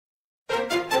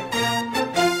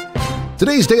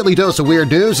Today's Daily Dose of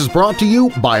Weird News is brought to you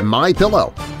by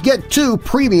MyPillow. Get 2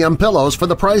 premium pillows for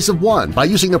the price of 1 by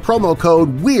using the promo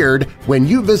code WEIRD when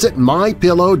you visit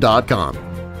MyPillow.com.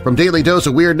 From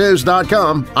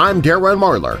DailyDoseOfWeirdNews.com, I'm Darren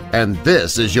Marlar, and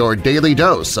this is your Daily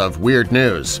Dose of Weird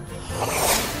News.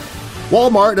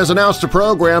 Walmart has announced a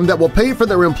program that will pay for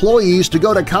their employees to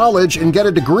go to college and get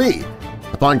a degree.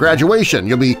 Upon graduation,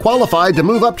 you'll be qualified to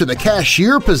move up to the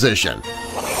cashier position.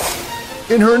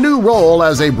 In her new role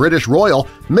as a British royal,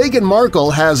 Meghan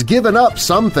Markle has given up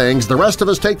some things the rest of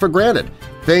us take for granted,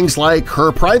 things like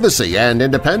her privacy and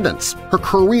independence, her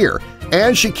career,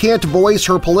 and she can't voice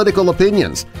her political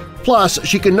opinions. Plus,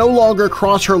 she can no longer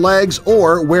cross her legs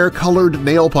or wear colored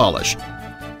nail polish.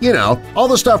 You know, all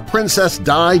the stuff Princess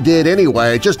Di did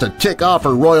anyway just to tick off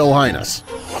Her Royal Highness.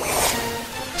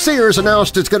 Sears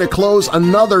announced it's going to close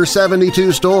another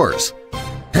 72 stores.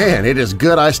 Man, it is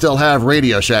good I still have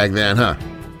Radio Shack then, huh?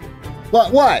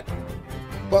 What?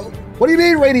 Well, what do you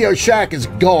mean Radio Shack is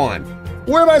gone?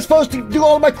 Where am I supposed to do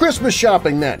all of my Christmas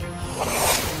shopping then?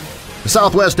 The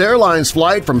Southwest Airlines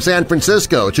flight from San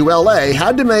Francisco to L.A.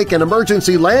 had to make an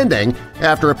emergency landing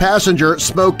after a passenger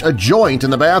smoked a joint in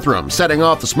the bathroom, setting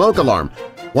off the smoke alarm.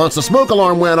 Once the smoke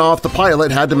alarm went off, the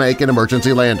pilot had to make an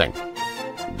emergency landing.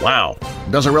 Wow,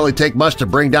 doesn't really take much to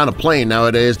bring down a plane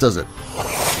nowadays, does it?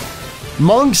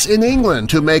 Monks in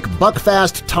England who make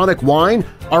Buckfast tonic wine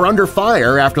are under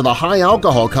fire after the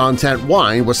high-alcohol content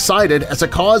wine was cited as a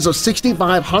cause of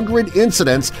 6,500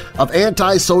 incidents of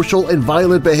antisocial and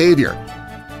violent behavior.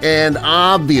 And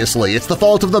obviously it's the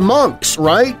fault of the monks,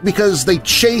 right? Because they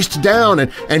chased down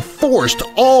and forced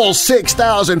all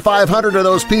 6,500 of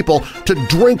those people to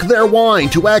drink their wine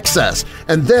to excess,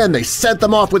 and then they sent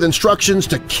them off with instructions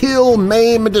to kill,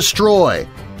 maim, and destroy.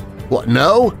 What,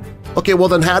 no? Okay, well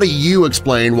then how do you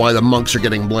explain why the monks are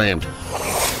getting blamed?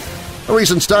 A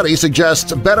recent study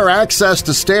suggests better access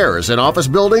to stairs in office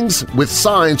buildings with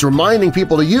signs reminding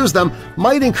people to use them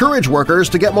might encourage workers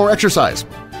to get more exercise.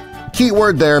 Key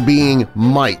word there being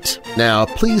might. Now,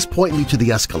 please point me to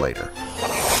the escalator.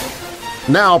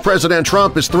 Now President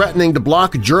Trump is threatening to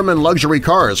block German luxury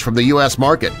cars from the U.S.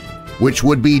 market, which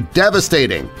would be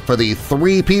devastating for the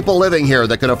 3 people living here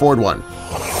that can afford one.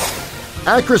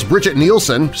 Actress Bridget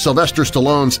Nielsen, Sylvester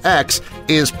Stallone's ex,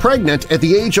 is pregnant at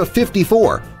the age of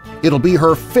 54. It'll be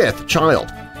her 5th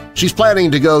child. She's planning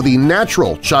to go the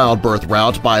natural childbirth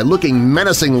route by looking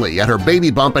menacingly at her baby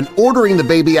bump and ordering the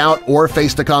baby out or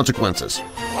face the consequences.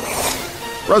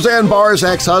 Roseanne Barr's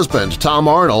ex-husband, Tom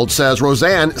Arnold, says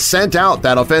Roseanne sent out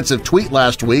that offensive tweet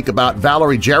last week about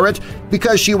Valerie Jarrett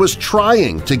because she was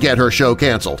trying to get her show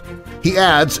canceled. He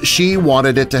adds she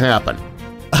wanted it to happen.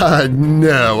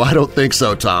 No, I don't think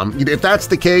so, Tom. If that's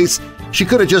the case, she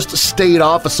could have just stayed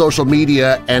off of social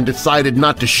media and decided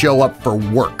not to show up for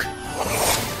work.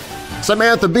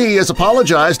 Samantha Bee has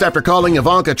apologized after calling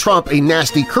Ivanka Trump a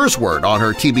nasty curse word on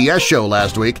her TBS show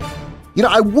last week. You know,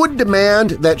 I would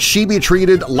demand that she be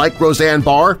treated like Roseanne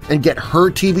Barr and get her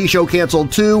TV show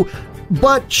canceled too,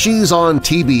 but she's on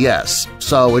TBS,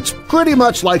 so it's pretty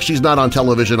much like she's not on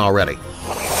television already.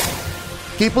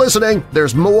 Keep listening,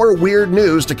 there's more weird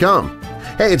news to come.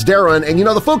 Hey, it's Darren, and you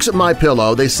know the folks at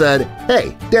MyPillow, they said,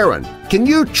 "Hey, Darren, can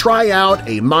you try out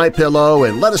a MyPillow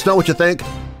and let us know what you think?"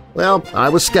 Well, I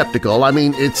was skeptical. I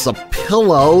mean, it's a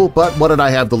pillow, but what did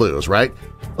I have to lose, right?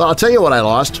 Well, I'll tell you what I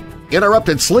lost.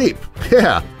 Interrupted sleep.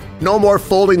 Yeah, no more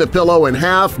folding the pillow in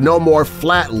half, no more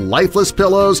flat, lifeless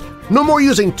pillows, no more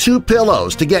using 2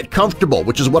 pillows to get comfortable,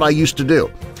 which is what I used to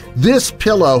do. This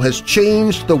pillow has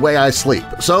changed the way I sleep,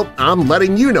 so I'm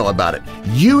letting you know about it.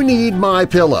 You need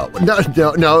MyPillow.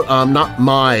 No, not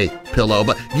my pillow,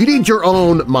 but you need your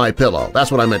own MyPillow. That's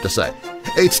what I meant to say.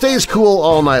 It stays cool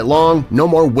all night long, no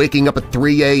more waking up at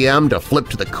 3 a.m. to flip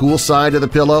to the cool side of the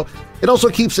pillow. It also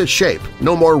keeps its shape,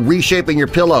 no more reshaping your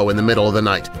pillow in the middle of the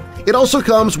night. It also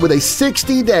comes with a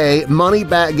 60-day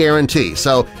money-back guarantee,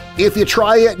 so if you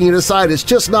try it and you decide it's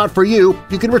just not for you,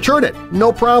 you can return it,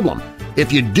 no problem.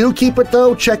 If you do keep it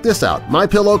though, check this out.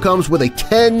 MyPillow comes with a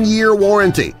 10-year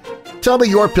warranty. Tell me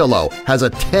your pillow has a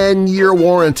 10-year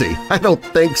warranty. I don't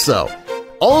think so.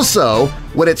 Also,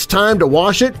 when it's time to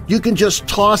wash it, you can just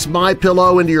toss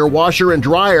MyPillow into your washer and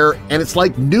dryer and it's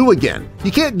like new again.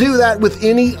 You can't do that with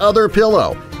any other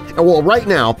pillow. And well, right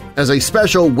now, as a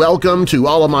special welcome to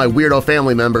all of my weirdo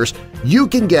family members, you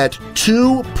can get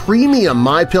 2 premium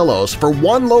MyPillows for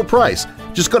one low price.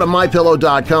 Just go to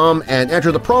MyPillow.com and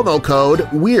enter the promo code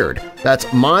WEIRD. That's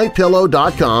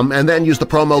MyPillow.com and then use the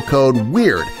promo code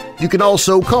WEIRD. You can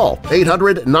also call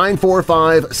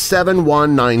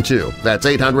 800-945-7192. That's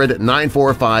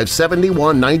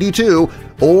 800-945-7192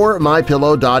 or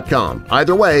MyPillow.com.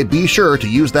 Either way, be sure to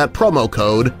use that promo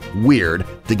code WEIRD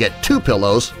to get 2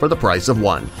 pillows for the price of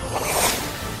 1.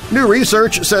 New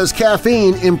research says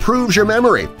caffeine improves your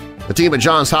memory. The team at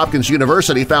Johns Hopkins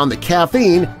University found that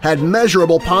caffeine had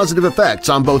measurable positive effects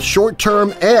on both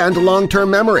short-term and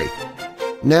long-term memory.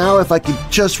 Now if I could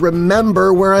just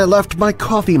remember where I left my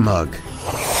coffee mug.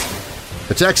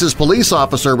 A Texas police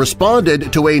officer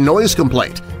responded to a noise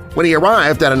complaint. When he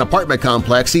arrived at an apartment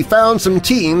complex, he found some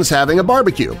teens having a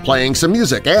barbecue, playing some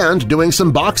music, and doing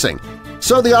some boxing.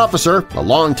 So the officer, a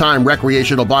longtime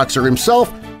recreational boxer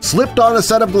himself, slipped on a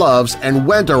set of gloves and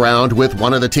went around with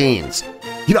one of the teens.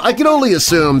 I can only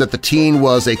assume that the teen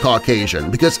was a Caucasian,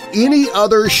 because any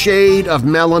other shade of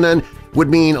melanin would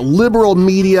mean liberal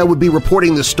media would be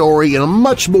reporting the story in a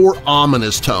much more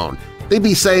ominous tone. They'd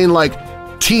be saying like,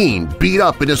 "Teen beat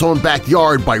up in his own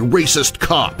backyard by racist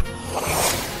cop."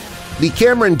 The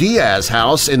Cameron Diaz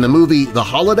house in the movie The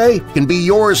Holiday can be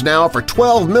yours now for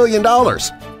 $12 million.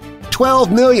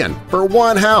 $12 million for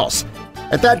one house.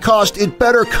 At that cost, it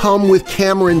better come with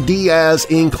Cameron Diaz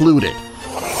included.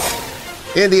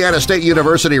 Indiana State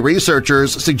University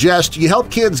researchers suggest you help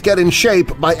kids get in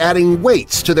shape by adding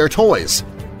weights to their toys.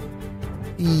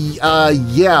 Well,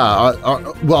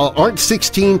 aren't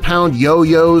 16-pound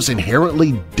yo-yos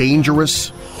inherently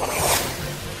dangerous?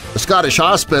 The Scottish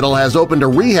Hospital has opened a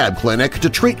rehab clinic to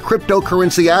treat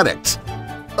cryptocurrency addicts.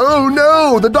 Oh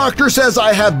no! The doctor says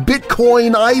I have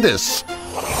Bitcoin-itis!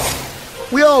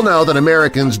 We all know that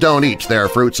Americans don't eat their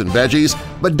fruits and veggies,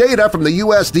 but data from the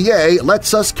USDA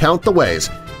lets us count the ways.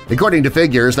 According to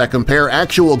figures that compare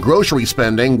actual grocery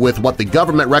spending with what the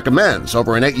government recommends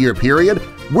over an 8-year period,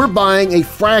 we're buying a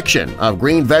fraction of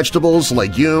green vegetables,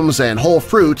 legumes, and whole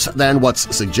fruits than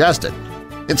what's suggested.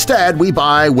 Instead, we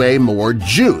buy way more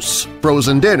juice,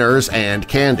 frozen dinners, and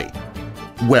candy.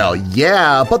 Well,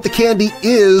 yeah, but the candy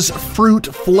is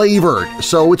fruit-flavored,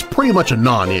 so it's pretty much a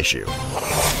non-issue.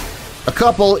 A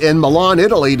couple in Milan,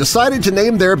 Italy decided to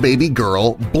name their baby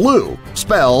girl Blue,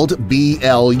 spelled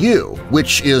B-L-U,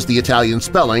 which is the Italian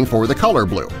spelling for the color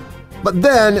blue. But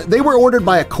then they were ordered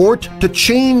by a court to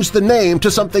change the name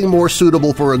to something more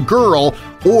suitable for a girl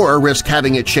or risk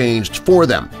having it changed for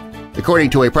them. According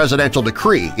to a presidential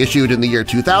decree issued in the year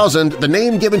 2000, the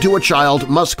name given to a child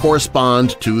must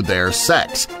correspond to their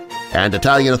sex. And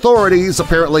Italian authorities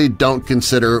apparently don't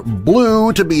consider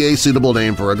Blue to be a suitable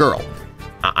name for a girl.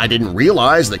 I didn't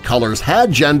realize that colors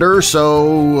had gender,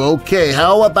 so okay,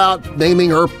 how about naming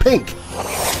her Pink?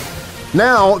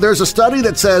 Now, there's a study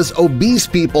that says obese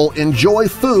people enjoy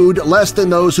food less than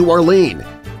those who are lean.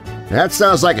 That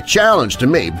sounds like a challenge to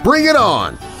me. Bring it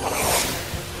on!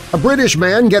 A British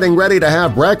man getting ready to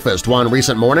have breakfast one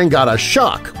recent morning got a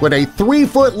shock when a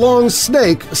 3-foot-long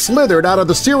snake slithered out of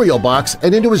the cereal box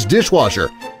and into his dishwasher.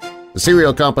 The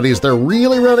cereal companies, they're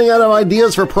really running out of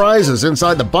ideas for prizes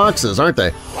inside the boxes, aren't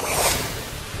they?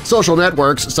 Social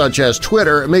networks such as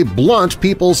Twitter may blunt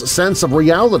people's sense of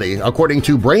reality, according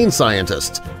to brain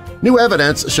scientists. New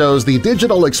evidence shows the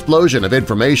digital explosion of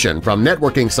information from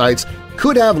networking sites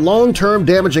could have long-term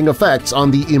damaging effects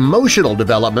on the emotional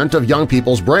development of young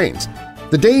people's brains.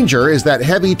 The danger is that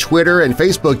heavy Twitter and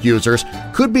Facebook users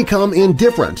could become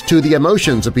indifferent to the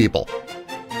emotions of people.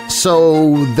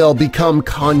 So they'll become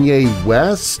Kanye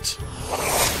West?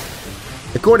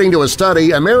 According to a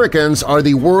study, Americans are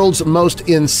the world's most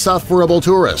insufferable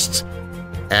tourists.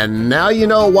 And now you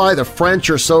know why the French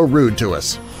are so rude to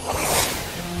us.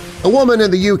 A woman in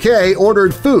the UK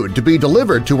ordered food to be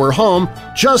delivered to her home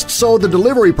just so the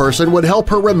delivery person would help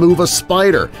her remove a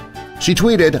spider. She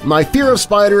tweeted, "My fear of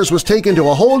spiders was taken to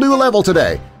a whole new level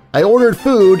today. I ordered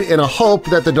food in a hope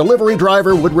that the delivery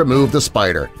driver would remove the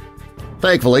spider."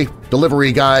 Thankfully,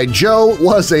 delivery guy Joe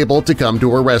was able to come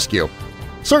to her rescue.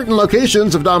 Certain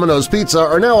locations of Domino's Pizza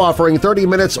are now offering 30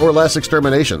 minutes or less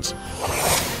exterminations.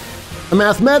 A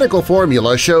mathematical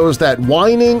formula shows that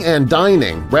whining and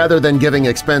dining rather than giving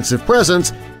expensive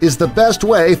presents is the best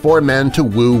way for men to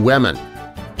woo women.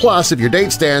 Plus, if your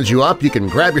date stands you up, you can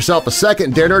grab yourself a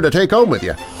second dinner to take home with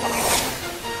you.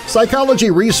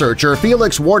 Psychology researcher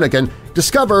Felix Warneken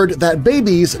discovered that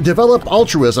babies develop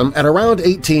altruism at around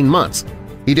 18 months.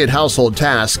 He did household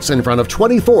tasks in front of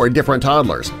 24 different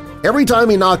toddlers. Every time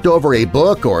he knocked over a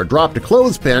book or dropped a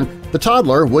clothespin, the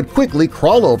toddler would quickly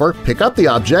crawl over, pick up the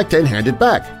object, and hand it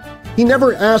back. He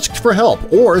never asked for help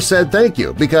or said thank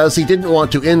you because he didn't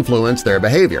want to influence their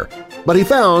behavior. But he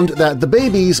found that the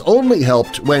babies only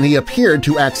helped when he appeared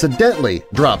to accidentally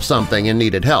drop something and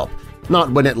needed help,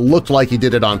 not when it looked like he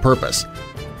did it on purpose.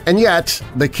 And yet,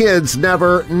 the kids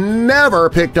never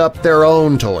picked up their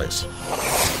own toys.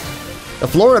 A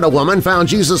Florida woman found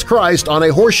Jesus Christ on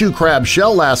a horseshoe crab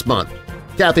shell last month.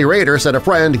 Kathy Rader said a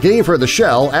friend gave her the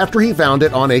shell after he found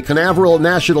it on a Canaveral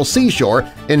National Seashore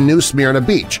in New Smyrna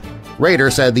Beach.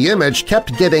 Rader said the image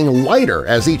kept getting lighter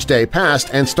as each day passed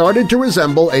and started to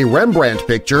resemble a Rembrandt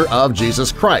picture of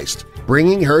Jesus Christ,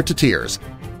 bringing her to tears.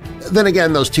 Then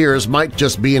again, those tears might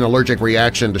just be an allergic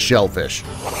reaction to shellfish.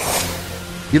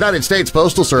 United States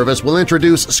Postal Service will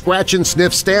introduce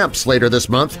scratch-and-sniff stamps later this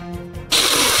month.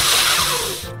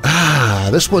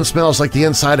 This one smells like the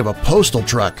inside of a postal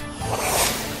truck.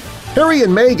 Harry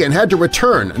and Meghan had to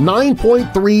return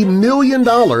 $9.3 million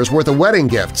worth of wedding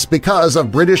gifts because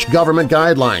of British government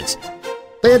guidelines.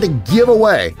 They had to give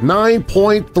away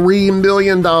 $9.3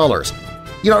 million.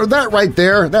 You know, that right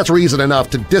there, that's reason enough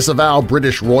to disavow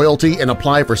British royalty and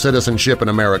apply for citizenship in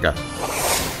America.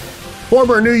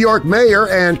 Former New York mayor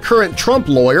and current Trump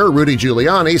lawyer Rudy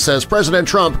Giuliani says President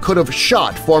Trump could have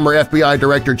shot former FBI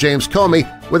Director James Comey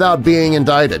without being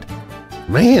indicted.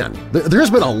 Man, there's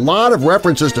been a lot of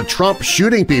references to Trump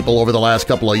shooting people over the last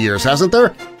couple of years, hasn't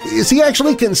there? Is he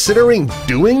actually considering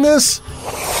doing this?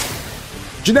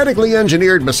 Genetically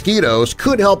engineered mosquitoes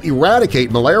could help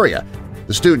eradicate malaria.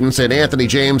 The students in Anthony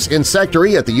James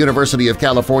Insectary at the University of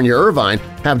California, Irvine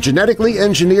have genetically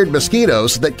engineered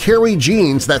mosquitoes that carry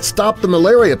genes that stop the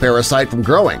malaria parasite from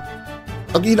growing.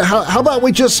 How about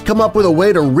we just come up with a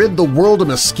way to rid the world of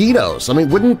mosquitoes? I mean,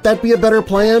 wouldn't that be a better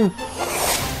plan?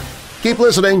 Keep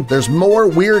listening, there's more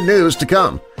weird news to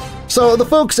come. So the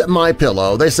folks at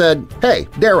MyPillow, they said, "Hey,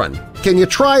 Darren, can you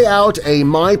try out a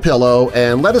MyPillow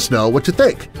and let us know what you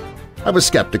think?" I was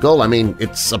skeptical. I mean,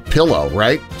 it's a pillow,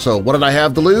 right? So what did I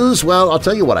have to lose? Well, I'll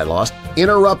tell you what I lost.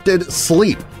 Interrupted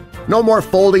sleep. No more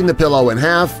folding the pillow in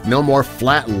half, no more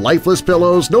flat, lifeless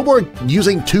pillows, no more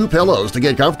using two pillows to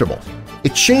get comfortable.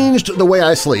 It changed the way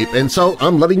I sleep, and so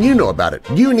I'm letting you know about it.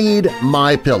 You need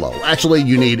MyPillow. Actually,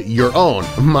 you need your own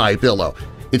MyPillow.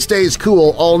 It stays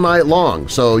cool all night long,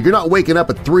 so you're not waking up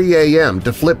at 3 a.m.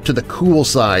 to flip to the cool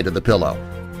side of the pillow.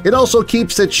 It also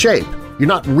keeps its shape. You're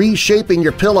not reshaping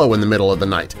your pillow in the middle of the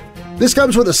night. This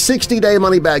comes with a 60-day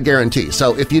money-back guarantee,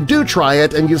 so if you do try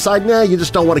it and you decide, nah, you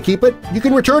just don't want to keep it, you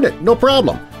can return it, no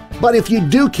problem. But if you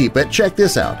do keep it, check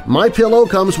this out. MyPillow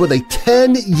comes with a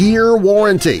 10-year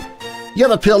warranty. You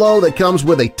have a pillow that comes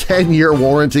with a 10-year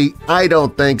warranty? I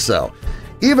don't think so.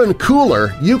 Even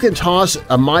cooler, you can toss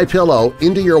a MyPillow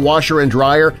into your washer and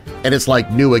dryer and it's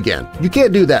like new again. You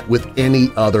can't do that with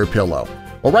any other pillow.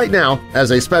 Well, right now,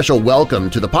 as a special welcome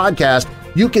to the podcast,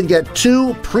 you can get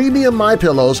 2 premium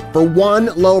MyPillows for one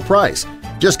low price.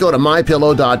 Just go to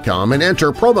MyPillow.com and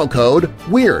enter promo code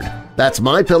WEIRD. That's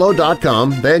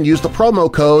MyPillow.com, then use the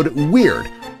promo code WEIRD.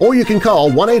 Or you can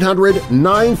call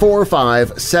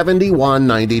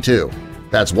 1-800-945-7192.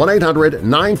 That's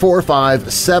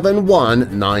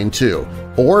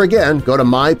 1-800-945-7192. Or again, go to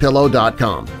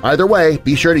MyPillow.com. Either way,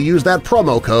 be sure to use that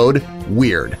promo code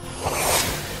WEIRD.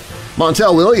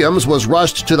 Montel Williams was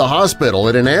rushed to the hospital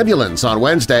in an ambulance on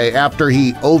Wednesday after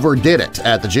he overdid it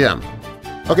at the gym.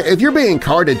 Okay, if you're being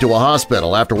carted to a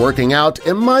hospital after working out,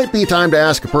 it might be time to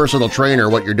ask a personal trainer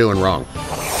what you're doing wrong.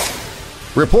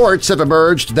 Reports have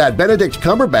emerged that Benedict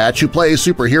Cumberbatch, who plays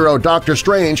superhero Doctor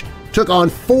Strange, took on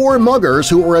 4 muggers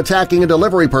who were attacking a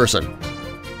delivery person.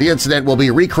 The incident will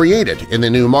be recreated in the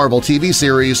new Marvel TV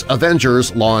series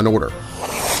Avengers: Law & Order.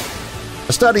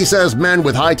 A study says men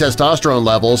with high testosterone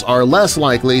levels are less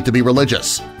likely to be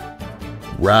religious.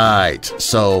 Right,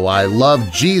 so I love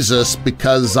Jesus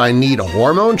because I need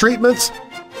hormone treatments?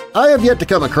 I have yet to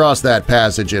come across that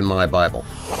passage in my Bible.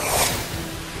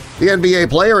 The NBA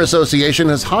Player Association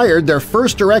has hired their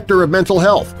first director of mental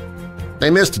health. They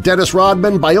missed Dennis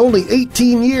Rodman by only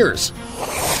 18 years.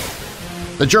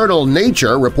 The journal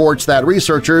Nature reports that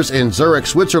researchers in Zurich,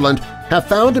 Switzerland have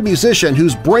found a musician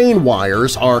whose brain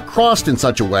wires are crossed in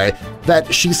such a way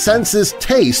that she senses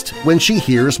taste when she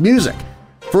hears music.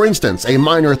 For instance, a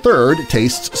minor third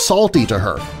tastes salty to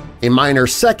her, a minor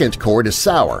second chord is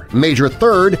sour, major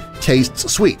third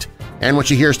tastes sweet, and when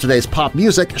she hears today's pop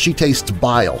music, she tastes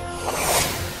bile.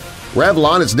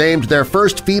 Revlon has named their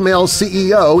first female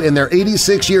CEO in their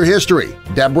 86-year history,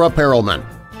 Deborah Perelman.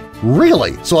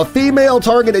 Really? So a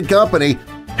female-targeted company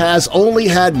has only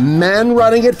had men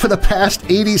running it for the past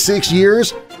 86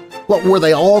 years? What, were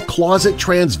they all closet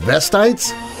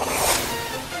transvestites?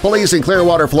 Police in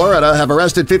Clearwater, Florida have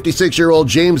arrested 56-year-old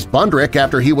James Bundrick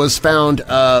after he was found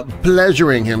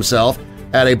pleasuring himself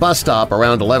at a bus stop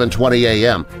around 11:20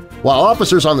 a.m. While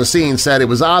officers on the scene said it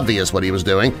was obvious what he was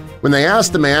doing, when they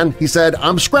asked the man, he said,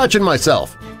 "I'm scratching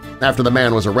myself." After the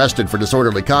man was arrested for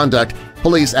disorderly conduct,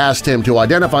 police asked him to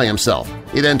identify himself.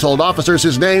 He then told officers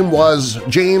his name was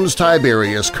James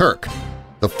Tiberius Kirk,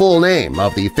 the full name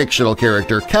of the fictional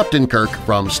character Captain Kirk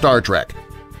from Star Trek.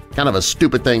 Kind of a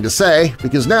stupid thing to say,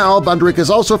 because now Bundrick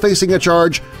is also facing a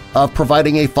charge of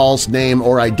providing a false name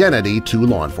or identity to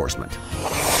law enforcement.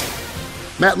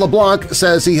 Matt LeBlanc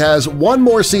says he has one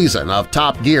more season of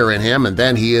Top Gear in him and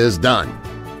then he is done.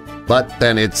 But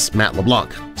then it's Matt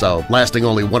LeBlanc, so lasting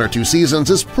only 1 or 2 seasons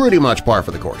is pretty much par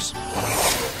for the course.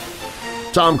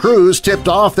 Tom Cruise tipped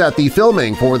off that the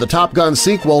filming for the Top Gun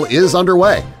sequel is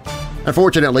underway.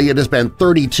 Unfortunately, it has been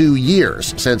 32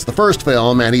 years since the first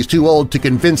film and he's too old to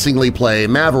convincingly play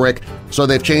Maverick, so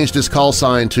they've changed his call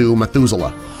sign to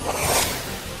Methuselah.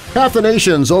 Half the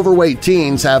nation's overweight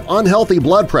teens have unhealthy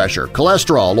blood pressure,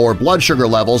 cholesterol, or blood sugar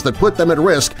levels that put them at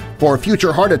risk for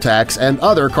future heart attacks and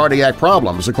other cardiac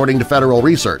problems, according to federal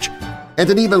research. And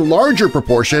an even larger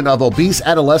proportion of obese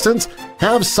adolescents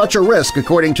have such a risk,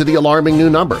 according to the alarming new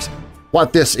numbers.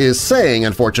 What this is saying,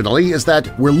 unfortunately, is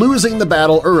that we're losing the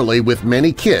battle early with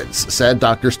many kids, said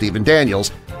Dr. Stephen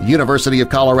Daniels, University of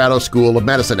Colorado School of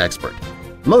Medicine expert.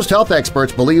 Most health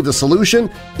experts believe the solution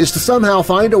is to somehow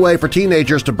find a way for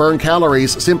teenagers to burn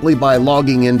calories simply by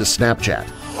logging into Snapchat.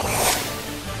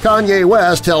 Kanye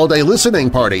West held a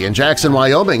listening party in Jackson,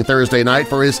 Wyoming Thursday night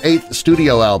for his 8th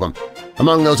studio album.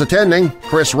 Among those attending,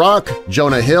 Chris Rock,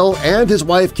 Jonah Hill, and his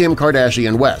wife Kim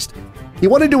Kardashian West. He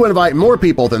wanted to invite more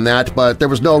people than that, but there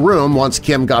was no room once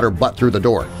Kim got her butt through the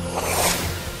door.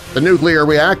 The nuclear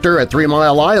reactor at 3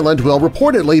 Mile Island will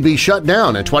reportedly be shut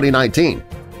down in 2019.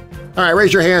 All right,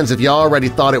 raise your hands if you already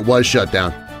thought it was shut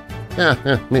down.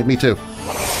 Me too.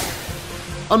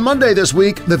 On Monday this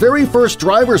week, the very first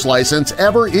driver's license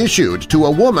ever issued to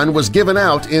a woman was given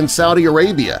out in Saudi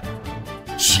Arabia.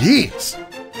 Jeez!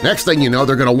 Next thing you know,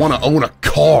 they're going to want to own a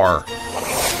car.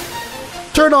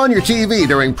 Turn on your TV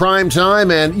during prime time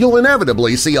and you'll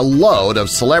inevitably see a load of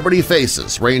celebrity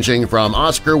faces ranging from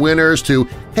Oscar winners to,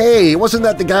 "Hey, wasn't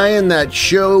that the guy in that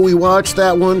show we watched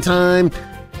that one time?"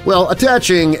 Well,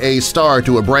 attaching a star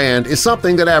to a brand is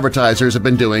something that advertisers have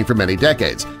been doing for many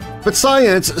decades. But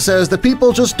science says that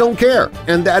people just don't care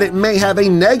and that it may have a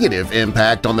negative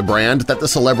impact on the brand that the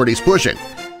celebrity's pushing.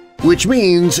 Which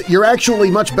means you're actually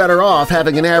much better off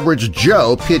having an average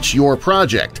Joe pitch your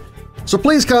project. So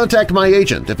please contact my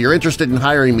agent if you're interested in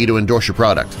hiring me to endorse your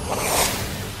product.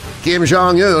 Kim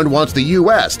Jong-un wants the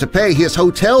U.S. to pay his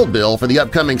hotel bill for the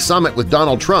upcoming summit with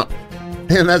Donald Trump.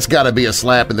 And that's got to be a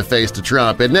slap in the face to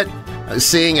Trump, isn't it?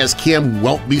 Seeing as Kim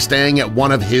won't be staying at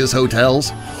one of his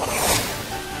hotels.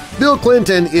 Bill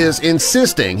Clinton is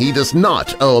insisting he does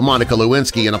not owe Monica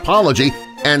Lewinsky an apology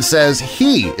and says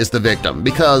he is the victim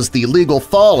because the legal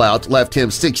fallout left him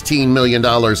 $16 million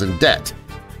in debt.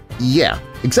 Yeah,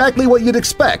 exactly what you'd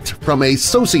expect from a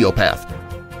sociopath.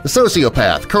 The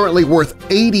sociopath, currently worth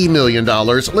 $80 million,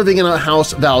 living in a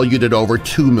house valued at over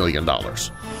 $2 million.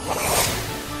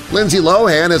 Lindsay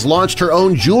Lohan has launched her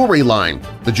own jewelry line.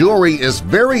 The jewelry is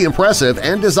very impressive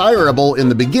and desirable in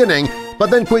the beginning, but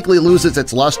then quickly loses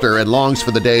its luster and longs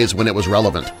for the days when it was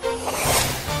relevant.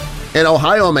 An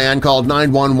Ohio man called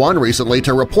 911 recently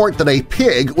to report that a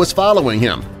pig was following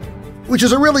him, which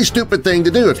is a really stupid thing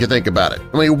to do if you think about it.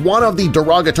 I mean, one of the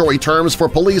derogatory terms for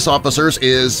police officers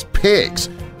is pigs.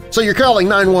 So you're calling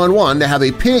 911 to have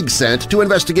a pig sent to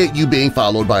investigate you being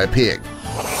followed by a pig.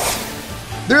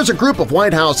 There's a group of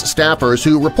White House staffers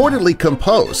who reportedly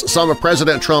compose some of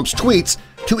President Trump's tweets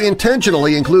to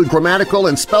intentionally include grammatical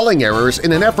and spelling errors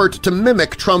in an effort to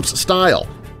mimic Trump's style.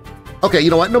 Okay, you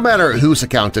know what? No matter whose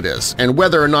account it is, and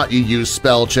whether or not you use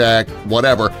spell check,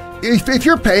 whatever, if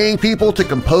you're paying people to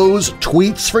compose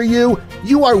tweets for you,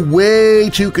 you are way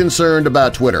too concerned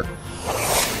about Twitter.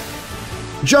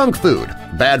 Junk food.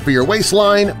 Bad for your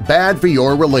waistline, bad for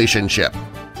your relationship.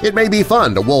 It may be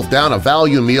fun to wolf down a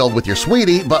value meal with your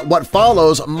sweetie, but what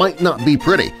follows might not be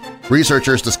pretty.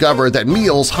 Researchers discovered that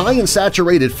meals high in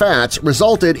saturated fats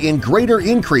resulted in greater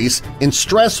increase in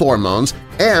stress hormones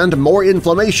and more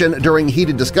inflammation during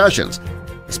heated discussions,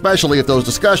 especially if those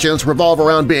discussions revolve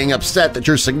around being upset that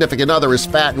your significant other is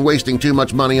fat and wasting too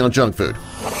much money on junk food.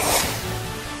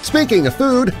 Speaking of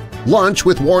food, lunch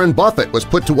with Warren Buffett was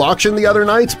put to auction the other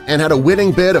night and had a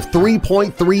winning bid of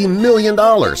 $3.3 million.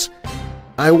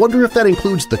 I wonder if that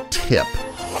includes the tip.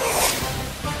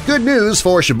 Good news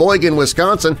for Sheboygan,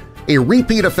 Wisconsin. A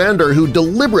repeat offender who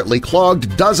deliberately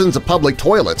clogged dozens of public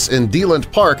toilets in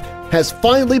Deland Park has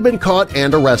finally been caught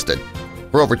and arrested.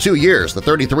 For over 2 years, the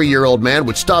 33-year-old man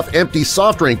would stuff empty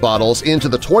soft drink bottles into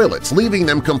the toilets, leaving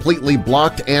them completely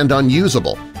blocked and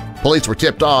unusable. Police were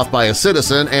tipped off by a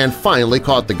citizen and finally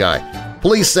caught the guy.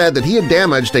 Police said that he had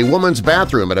damaged a woman's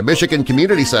bathroom at a Michigan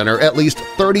community center at least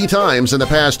 30 times in the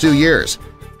past 2 years.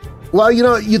 Well,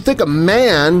 you'd think a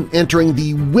man entering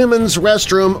the women's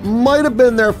restroom might have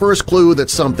been their first clue that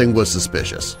something was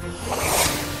suspicious.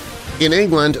 In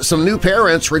England, some new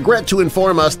parents regret to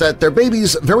inform us that their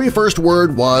baby's very first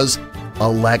word was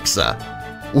Alexa,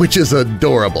 which is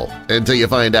adorable until you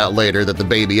find out later that the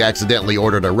baby accidentally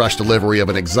ordered a rush delivery of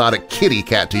an exotic kitty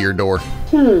cat to your door.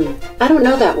 I don't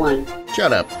know that one.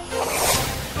 Shut up.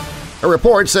 A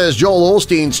report says Joel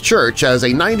Osteen's church has a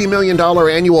 $90 million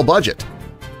annual budget,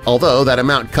 although that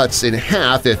amount cuts in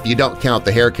half if you don't count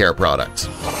the hair care products.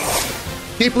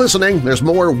 Keep listening, there's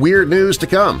more weird news to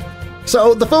come.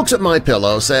 So the folks at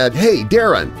MyPillow said, "Hey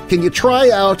Darren, can you try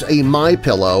out a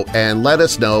MyPillow and let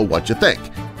us know what you think?"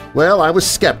 Well, I was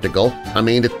skeptical. I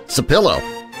mean, it's a pillow.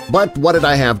 But what did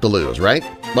I have to lose, right?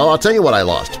 Well, I'll tell you what I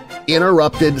lost.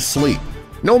 Interrupted sleep.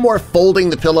 No more folding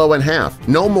the pillow in half.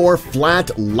 No more flat,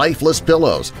 lifeless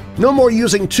pillows. No more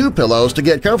using two pillows to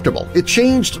get comfortable. It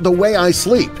changed the way I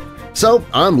sleep. So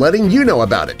I'm letting you know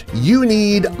about it. You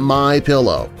need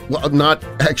MyPillow. Well, not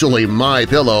actually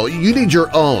MyPillow. You need your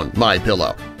own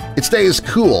MyPillow. It stays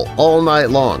cool all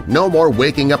night long. No more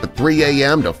waking up at 3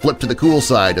 a.m. to flip to the cool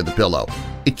side of the pillow.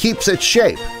 It keeps its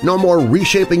shape. No more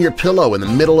reshaping your pillow in the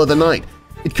middle of the night.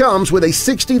 It comes with a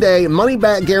 60-day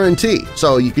money-back guarantee,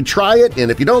 so you can try it,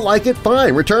 and if you don't like it,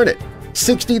 fine, return it.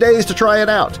 60 days to try it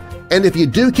out. And if you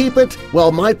do keep it,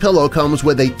 well, MyPillow comes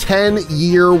with a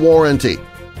 10-year warranty.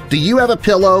 Do you have a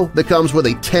pillow that comes with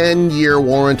a 10-year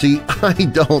warranty? I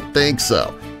don't think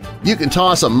so. You can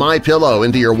toss a MyPillow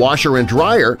into your washer and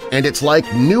dryer, and it's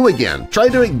like new again. Try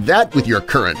doing that with your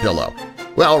current pillow.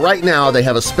 Well, right now they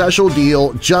have a special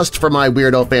deal just for my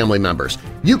Weirdo family members.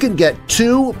 You can get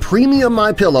 2 premium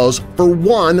MyPillows for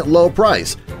one low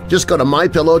price. Just go to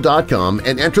MyPillow.com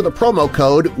and enter the promo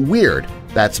code WEIRD.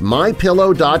 That's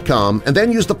MyPillow.com and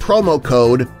then use the promo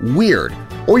code WEIRD.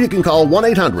 Or you can call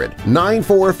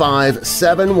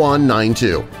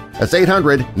 1-800-945-7192. That's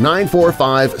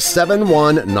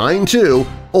 800-945-7192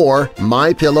 or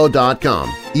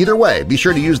MyPillow.com. Either way, be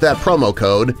sure to use that promo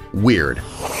code WEIRD.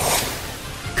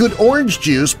 Could orange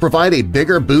juice provide a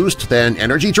bigger boost than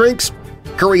energy drinks?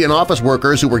 Korean office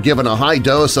workers who were given a high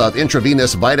dose of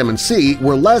intravenous vitamin C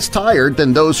were less tired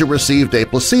than those who received a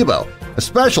placebo,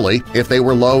 especially if they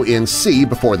were low in C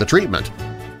before the treatment.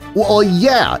 Well,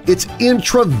 yeah, it's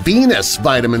intravenous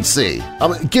vitamin C.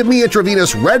 Give me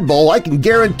intravenous Red Bull, I can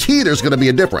guarantee there's going to be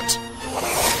a difference.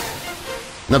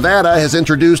 Nevada has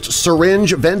introduced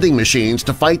syringe vending machines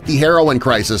to fight the heroin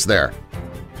crisis there.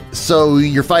 So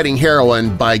you're fighting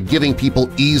heroin by giving people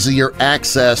easier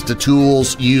access to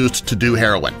tools used to do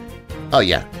heroin. Oh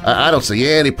yeah, I don't see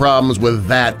any problems with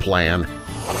that plan.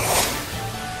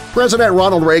 President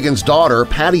Ronald Reagan's daughter,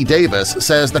 Patty Davis,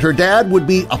 says that her dad would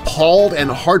be appalled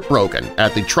and heartbroken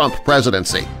at the Trump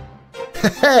presidency.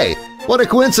 Hey, what a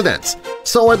coincidence!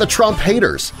 So are the Trump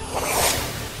haters.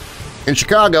 In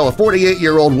Chicago, a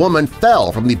 48-year-old woman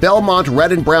fell from the Belmont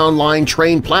Red and Brown Line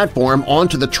train platform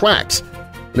onto the tracks.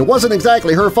 It wasn't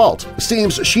exactly her fault. It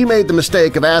seems she made the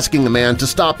mistake of asking the man to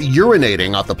stop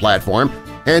urinating off the platform,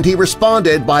 and he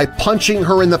responded by punching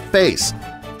her in the face.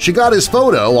 She got his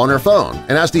photo on her phone,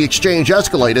 and as the exchange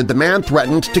escalated, the man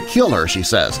threatened to kill her, she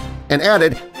says, and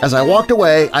added, "As I walked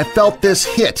away, I felt this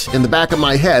hit in the back of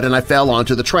my head and I fell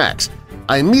onto the tracks.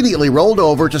 I immediately rolled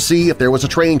over to see if there was a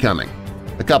train coming."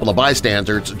 A couple of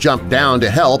bystanders jumped down to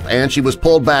help, and she was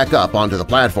pulled back up onto the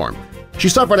platform. She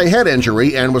suffered a head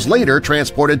injury and was later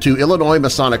transported to Illinois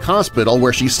Masonic Hospital,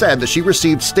 where she said that she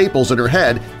received staples in her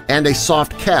head and a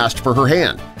soft cast for her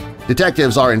hand.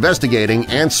 Detectives are investigating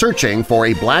and searching for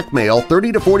a black male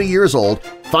 30 to 40 years old,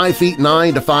 5 feet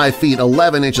 9 to 5 feet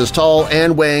 11 inches tall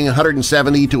and weighing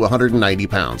 170 to 190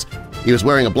 pounds. He was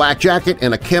wearing a black jacket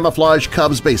and a camouflage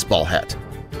Cubs baseball hat.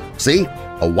 See?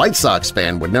 A White Sox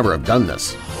fan would never have done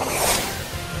this.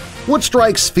 What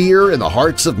strikes fear in the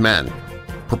hearts of men?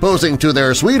 Proposing to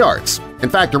their sweethearts. In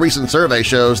fact, a recent survey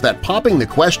shows that popping the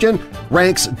question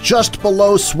ranks just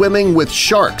below swimming with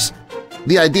sharks.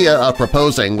 The idea of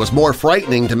proposing was more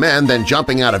frightening to men than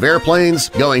jumping out of airplanes,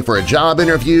 going for a job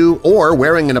interview, or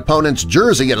wearing an opponent's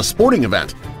jersey at a sporting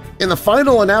event. In the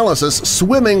final analysis,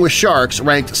 swimming with sharks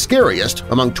ranked scariest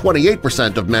among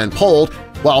 28% of men polled,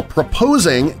 while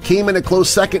proposing came in a close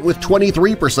second with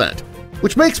 23%,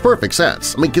 which makes perfect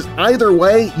sense. Because either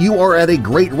way, you are at a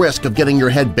great risk of getting your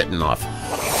head bitten off.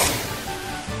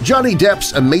 Johnny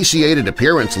Depp's emaciated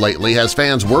appearance lately has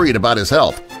fans worried about his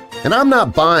health, and I'm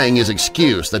not buying his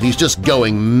excuse that he's just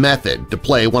going method to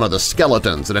play one of the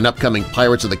skeletons in an upcoming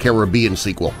Pirates of the Caribbean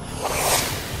sequel.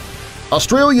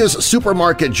 Australia's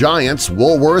supermarket giants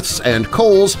Woolworths and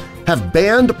Coles have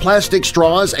banned plastic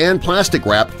straws and plastic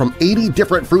wrap from 80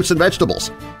 different fruits and vegetables.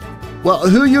 Well,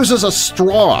 who uses a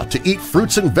straw to eat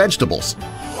fruits and vegetables?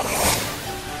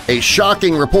 A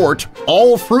shocking report,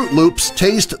 all Fruit Loops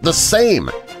taste the same.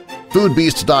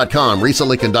 Foodbeast.com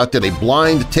recently conducted a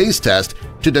blind taste test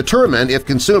to determine if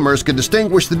consumers could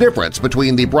distinguish the difference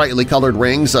between the brightly colored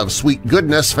rings of sweet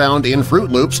goodness found in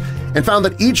Fruit Loops and found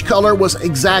that each color was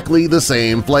exactly the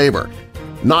same flavor.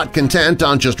 Not content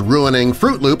on just ruining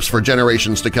Fruit Loops for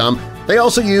generations to come, they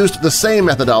also used the same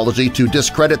methodology to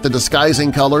discredit the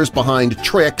disguising colors behind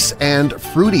Trix and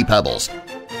Fruity Pebbles.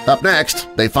 Up next,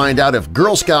 they find out if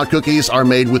Girl Scout cookies are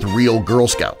made with real Girl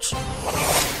Scouts.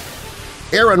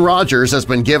 Aaron Rodgers has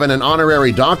been given an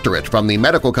honorary doctorate from the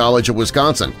Medical College of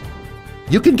Wisconsin.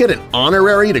 You can get an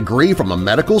honorary degree from a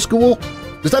medical school?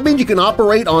 Does that mean you can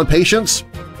operate on patients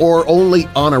or only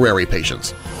honorary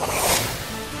patients?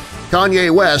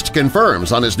 Kanye West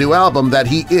confirms on his new album that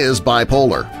he is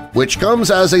bipolar, which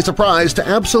comes as a surprise to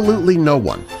absolutely no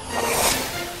one.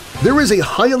 There is a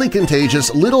highly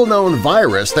contagious, little-known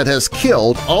virus that has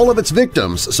killed all of its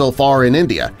victims so far in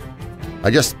India. I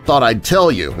just thought I'd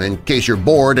tell you in case you're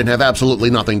bored and have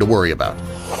absolutely nothing to worry about.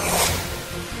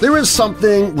 There is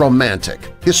something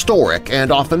romantic, historic,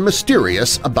 and often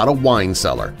mysterious about a wine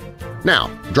cellar. Now,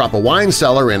 drop a wine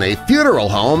cellar in a funeral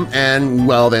home and,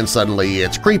 well, then suddenly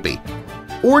it's creepy.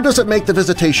 Or does it make the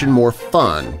visitation more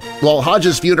fun? Well,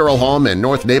 Hodges Funeral Home in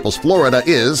North Naples, Florida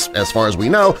is, as far as we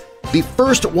know, the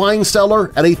first wine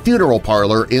cellar at a funeral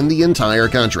parlor in the entire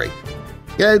country.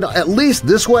 And at least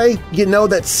this way, you know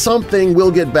that something will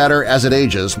get better as it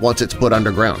ages once it's put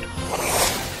underground.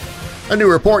 A new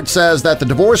report says that the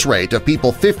divorce rate of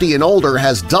people 50 and older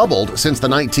has doubled since the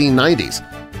 1990s.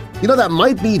 You know, that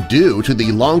might be due to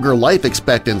the longer life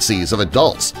expectancies of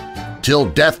adults. Till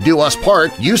death do us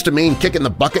part used to mean kicking the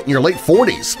bucket in your late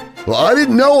 40s. Well, I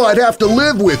didn't know I'd have to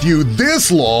live with you this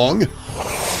long!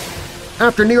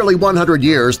 After nearly 100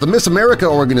 years, the Miss America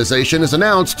organization has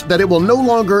announced that it will no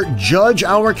longer judge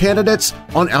our candidates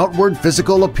on outward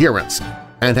physical appearance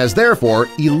and has therefore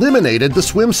eliminated the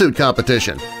swimsuit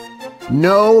competition.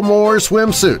 No more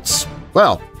swimsuits.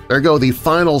 Well, there go the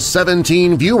final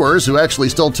 17 viewers who actually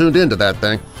still tuned into that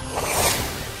thing.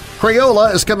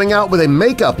 Crayola is coming out with a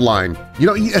makeup line. You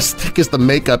know, as thick as the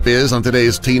makeup is on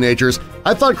today's teenagers,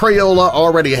 I thought Crayola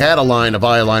already had a line of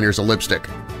eyeliners and lipstick.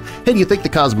 Hey, do you think the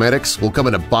cosmetics will come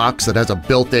in a box that has a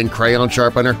built-in crayon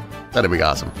sharpener? That'd be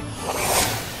awesome.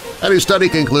 A new study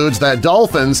concludes that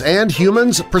dolphins and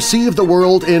humans perceive the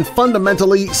world in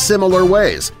fundamentally similar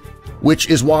ways, which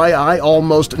is why I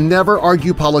almost never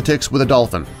argue politics with a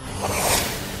dolphin.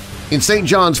 In St.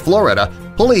 John's, Florida,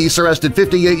 police arrested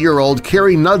 58-year-old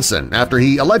Kerry Knudsen after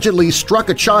he allegedly struck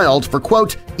a child for,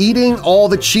 quote, eating all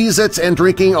the Cheez-Its and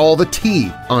drinking all the tea,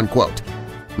 unquote.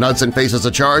 Knudsen faces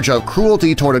a charge of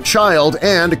cruelty toward a child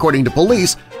and, according to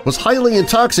police, was highly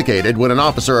intoxicated when an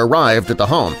officer arrived at the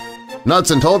home.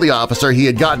 Knudsen told the officer he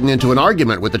had gotten into an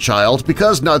argument with the child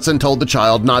because Knudsen told the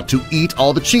child not to eat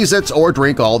all the Cheez-Its or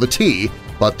drink all the tea,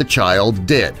 but the child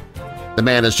did. The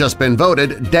man has just been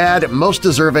voted dad most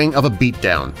deserving of a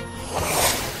beatdown.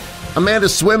 A man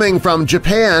is swimming from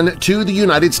Japan to the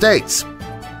United States.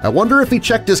 I wonder if he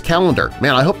checked his calendar.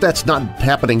 Man, I hope that's not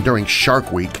happening during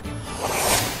Shark Week.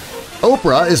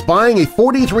 Oprah is buying a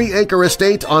 43-acre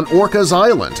estate on Orcas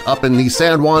Island up in the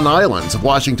San Juan Islands of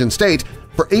Washington state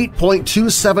for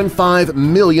 $8.275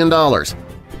 million.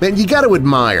 Man, you got to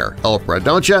admire Oprah,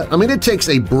 don't you? I mean, it takes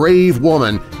a brave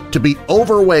woman to be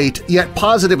overweight yet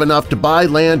positive enough to buy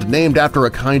land named after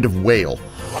a kind of whale.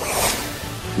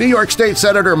 New York State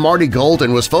Senator Marty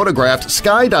Golden was photographed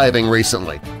skydiving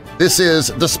recently. This is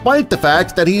despite the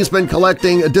fact that he's been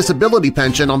collecting a disability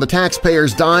pension on the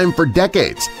taxpayer's dime for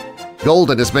decades.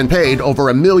 Golden has been paid over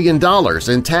 $1 million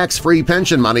in tax-free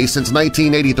pension money since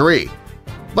 1983.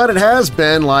 But it has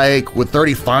been like, with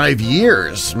 35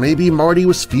 years, maybe Marty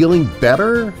was feeling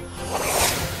better?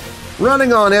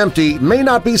 Running on empty may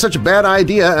not be such a bad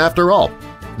idea after all.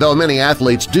 Though many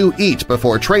athletes do eat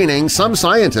before training, some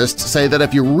scientists say that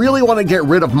if you really want to get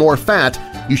rid of more fat,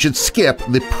 you should skip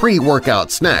the pre-workout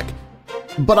snack.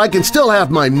 But I can still have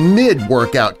my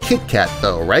mid-workout Kit Kat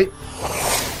though, right?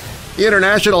 The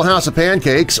International House of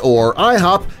Pancakes, or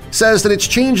IHOP, says that it's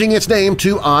changing its name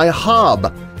to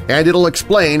IHOB, and it'll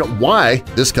explain why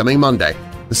this coming Monday.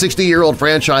 The 60-year-old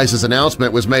franchise's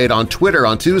announcement was made on Twitter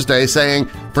on Tuesday saying,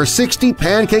 "For 60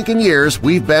 pancaking years,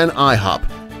 we've been IHOP.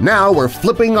 Now we're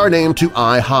flipping our name to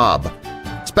IHOB."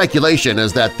 Speculation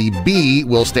is that the B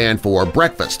will stand for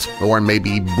breakfast or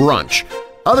maybe brunch.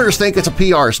 Others think it's a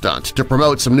PR stunt to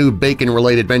promote some new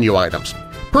bacon-related menu items.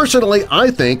 Personally, I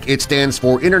think it stands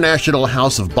for International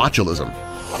House of Botulism.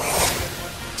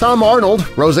 Tom Arnold,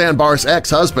 Roseanne Barr's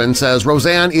ex-husband, says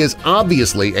Roseanne is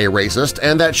obviously a racist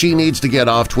and that she needs to get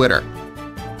off Twitter.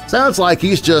 Sounds like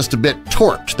he's just a bit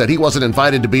torqued that he wasn't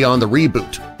invited to be on the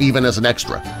reboot, even as an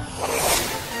extra.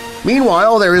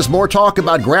 Meanwhile, there is more talk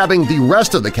about grabbing the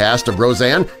rest of the cast of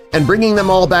Roseanne and bringing them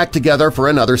all back together for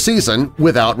another season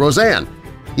without Roseanne.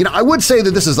 I would say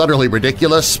that this is utterly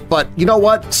ridiculous, but you know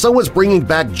what? So is bringing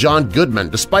back John Goodman,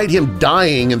 despite him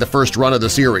dying in the first run of the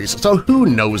series, so who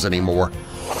knows anymore?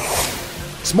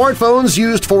 Smartphones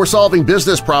used for solving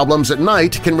business problems at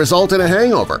night can result in a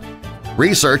hangover.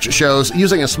 Research shows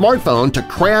using a smartphone to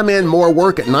cram in more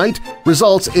work at night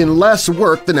results in less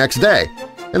work the next day.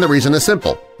 And the reason is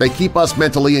simple. They keep us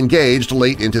mentally engaged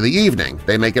late into the evening.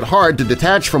 They make it hard to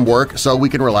detach from work so we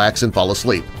can relax and fall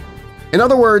asleep. In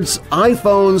other words,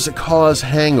 iPhones cause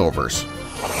hangovers.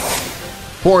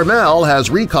 Hormel has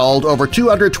recalled over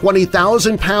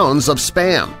 220,000 pounds of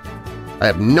Spam. I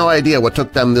have no idea what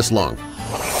took them this long.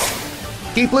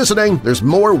 Keep listening, there's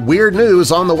more weird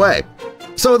news on the way.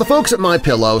 So the folks at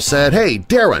MyPillow said, "Hey,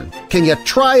 Darren, can you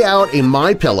try out a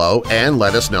MyPillow and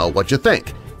let us know what you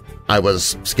think?" I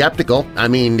was skeptical. I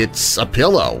mean, it's a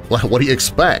pillow. What do you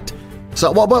expect?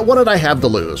 So, but what did I have to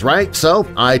lose, right? So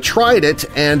I tried it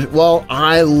and, well,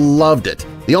 I loved it.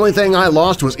 The only thing I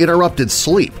lost was interrupted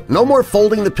sleep. No more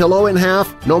folding the pillow in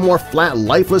half, no more flat,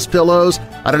 lifeless pillows.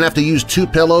 I don't have to use two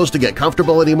pillows to get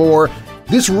comfortable anymore.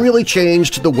 This really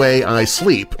changed the way I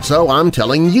sleep, so I'm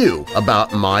telling you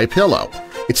about MyPillow.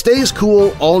 It stays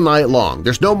cool all night long.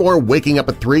 There's no more waking up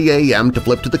at 3 a.m. to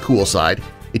flip to the cool side.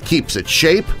 It keeps its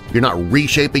shape. You're not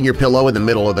reshaping your pillow in the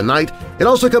middle of the night. It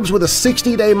also comes with a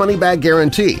 60-day money-back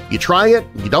guarantee. You try it,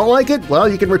 you don't like it, well,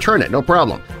 you can return it, no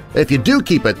problem. If you do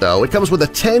keep it, though, it comes with a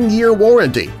 10-year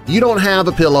warranty. You don't have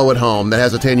a pillow at home that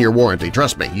has a 10-year warranty.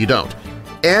 Trust me, you don't.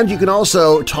 And you can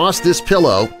also toss this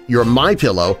pillow, your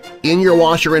MyPillow, in your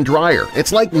washer and dryer.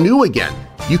 It's like new again.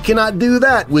 You cannot do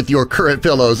that with your current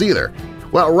pillows either.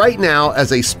 Well, right now,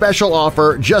 as a special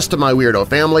offer just to my Weirdo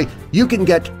family, you can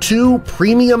get 2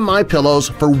 premium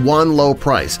MyPillows for one low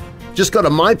price. Just go to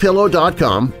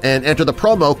MyPillow.com and enter the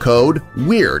promo code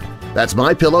WEIRD. That's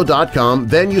MyPillow.com,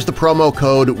 then use the promo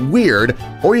code WEIRD,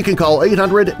 or you can call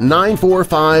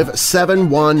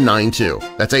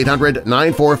 800-945-7192. That's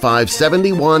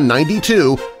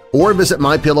 800-945-7192, or visit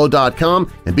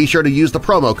MyPillow.com and be sure to use the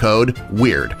promo code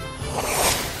WEIRD.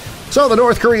 So the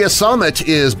North Korea summit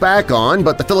is back on,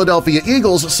 but the Philadelphia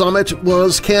Eagles summit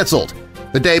was canceled.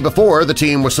 The day before the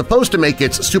team was supposed to make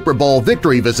its Super Bowl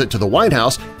victory visit to the White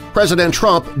House, President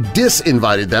Trump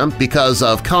disinvited them because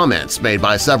of comments made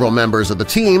by several members of the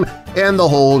team and the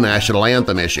whole national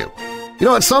anthem issue. You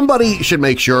know what? Somebody should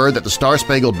make sure that the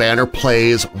Star-Spangled Banner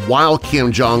plays while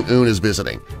Kim Jong-un is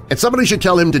visiting, and somebody should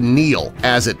tell him to kneel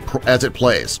as it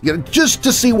plays, just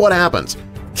to see what happens.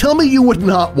 Tell me you would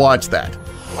not watch that.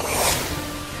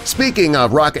 Speaking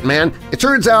of Rocket Man, it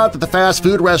turns out that the fast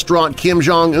food restaurant Kim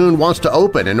Jong-un wants to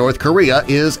open in North Korea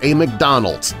is a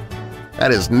McDonald's.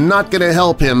 That is not going to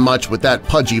help him much with that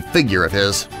pudgy figure of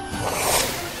his.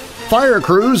 Fire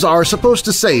crews are supposed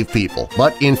to save people,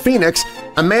 but in Phoenix,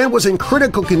 a man was in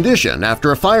critical condition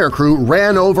after a fire crew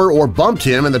ran over or bumped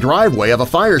him in the driveway of a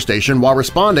fire station while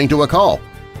responding to a call.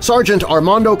 Sergeant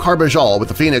Armando Carbajal with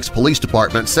the Phoenix Police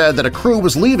Department said that a crew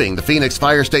was leaving the Phoenix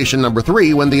Fire Station No.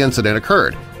 3 when the incident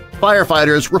occurred.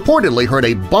 Firefighters reportedly heard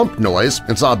a bump noise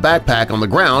and saw a backpack on the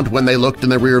ground when they looked in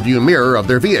the rearview mirror of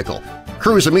their vehicle.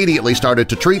 Crews immediately started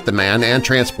to treat the man and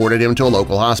transported him to a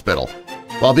local hospital.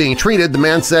 While being treated, the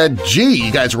man said, "Gee,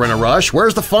 you guys were in a rush.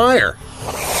 Where's the fire?"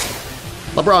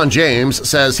 LeBron James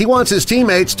says he wants his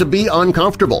teammates to be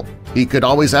uncomfortable. He could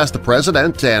always ask the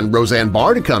president and Roseanne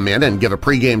Barr to come in and give a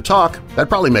pregame talk. That'd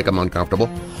probably make them uncomfortable.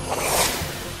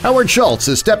 Howard Schultz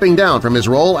is stepping down from his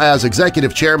role as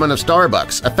executive chairman of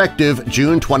Starbucks, effective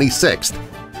June 26th.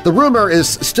 The rumor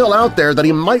is still out there that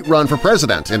he might run for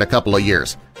president in a couple of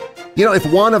years. You know, if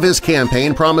one of his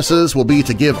campaign promises will be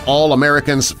to give all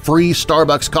Americans free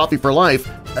Starbucks coffee for life,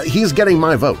 he's getting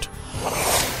my vote.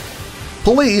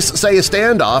 Police say a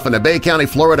standoff in a Bay County,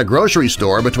 Florida grocery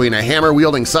store between a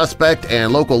hammer-wielding suspect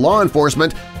and local law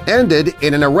enforcement ended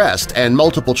in an arrest and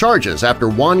multiple charges after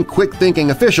one quick-thinking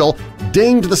official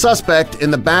dinged the suspect in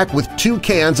the back with 2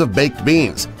 cans of baked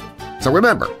beans. So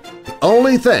remember, the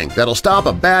only thing that'll stop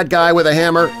a bad guy with a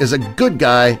hammer is a good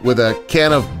guy with a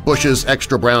can of Bush's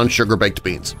Extra Brown Sugar-Baked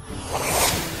Beans.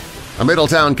 A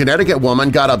Middletown, Connecticut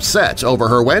woman got upset over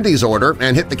her Wendy's order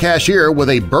and hit the cashier with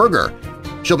a burger.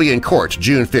 She'll be in court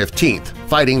June 15th,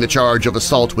 fighting the charge of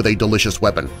assault with a delicious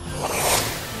weapon.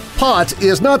 Pot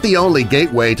is not the only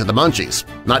gateway to the munchies.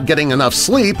 Not getting enough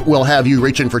sleep will have you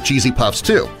reaching for cheesy puffs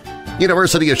too.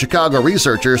 University of Chicago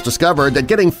researchers discovered that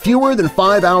getting fewer than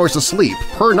 5 hours of sleep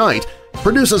per night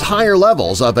produces higher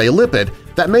levels of a lipid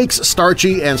that makes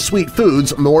starchy and sweet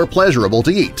foods more pleasurable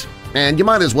to eat. And you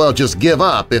might as well just give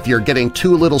up if you're getting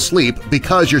too little sleep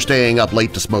because you're staying up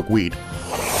late to smoke weed.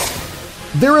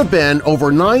 There have been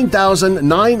over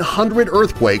 9,900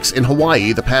 earthquakes in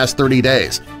Hawaii the past 30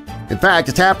 days. In fact,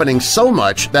 it's happening so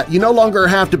much that you no longer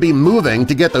have to be moving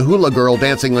to get the hula girl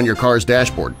dancing on your car's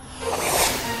dashboard.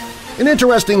 An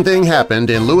interesting thing happened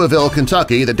in Louisville,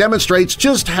 Kentucky that demonstrates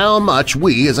just how much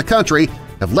we as a country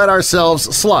have let ourselves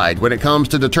slide when it comes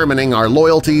to determining our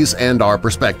loyalties and our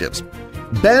perspectives.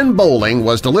 Ben Bowling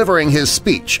was delivering his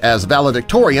speech as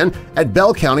valedictorian at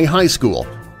Bell County High School.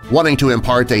 Wanting to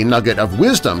impart a nugget of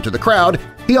wisdom to the crowd,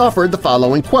 he offered the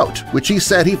following quote, which he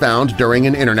said he found during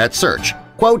an internet search.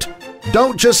 Quote,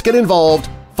 "Don't just get involved,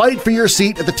 fight for your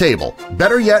seat at the table.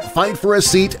 Better yet, fight for a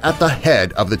seat at the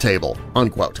head of the table."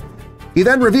 Unquote. He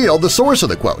then revealed the source of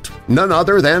the quote, none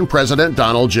other than President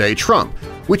Donald J. Trump,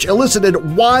 which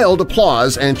elicited wild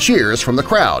applause and cheers from the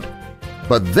crowd.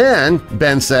 But then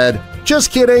Ben said,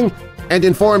 "Just kidding," and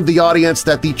informed the audience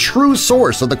that the true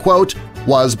source of the quote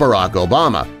was Barack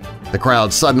Obama. The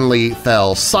crowd suddenly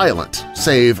fell silent,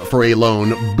 save for a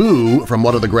lone boo from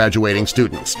one of the graduating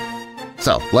students.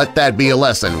 So let that be a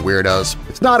lesson, weirdos.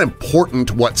 It's not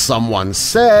important what someone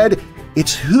said,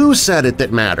 it's who said it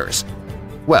that matters.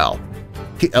 Well,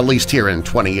 at least here in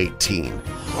 2018.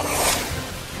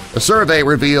 A survey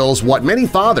reveals what many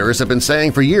fathers have been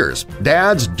saying for years.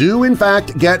 Dads do in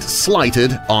fact get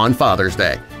slighted on Father's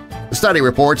Day. The study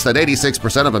reports that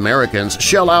 86% of Americans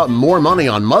shell out more money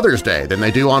on Mother's Day than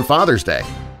they do on Father's Day.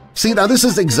 See, now this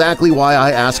is exactly why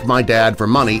I ask my dad for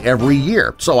money every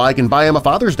year, so I can buy him a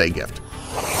Father's Day gift.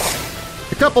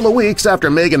 A couple of weeks after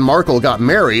Meghan Markle got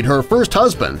married, her first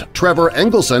husband, Trevor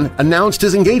Engelson, announced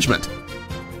his engagement.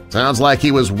 Sounds like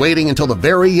he was waiting until the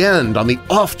very end on the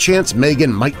off chance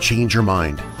Meghan might change her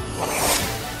mind.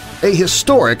 A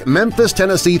historic Memphis,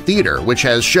 Tennessee theater, which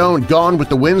has shown Gone with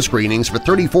the Wind screenings for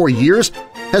 34 years,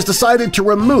 has decided to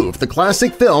remove the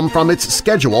classic film from its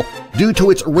schedule due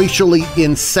to its racially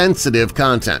insensitive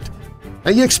content.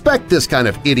 Now, you expect this kind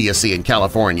of idiocy in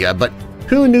California, but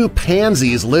who knew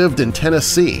pansies lived in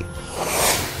Tennessee?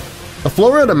 A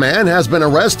Florida man has been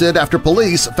arrested after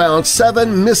police found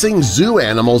 7 missing zoo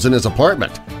animals in his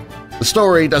apartment. The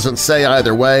story doesn't say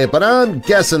either way, but I'm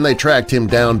guessing they tracked him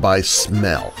down by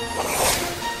smell.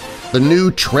 The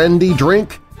new trendy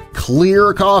drink?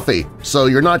 Clear coffee, so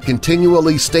you're not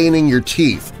continually staining your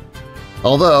teeth.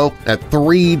 Although, at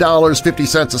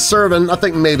 $3.50 a serving, I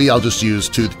think maybe I'll just use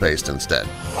toothpaste instead.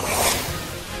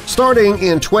 Starting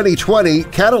in 2020,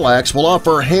 Cadillacs will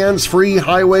offer hands-free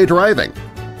highway driving.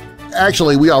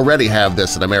 Actually, we already have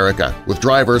this in America, with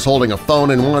drivers holding a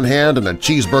phone in one hand and a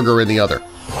cheeseburger in the other.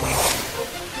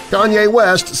 Kanye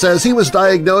West says he was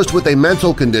diagnosed with a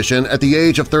mental condition at the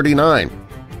age of 39.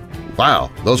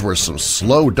 Wow, those were some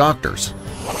slow doctors.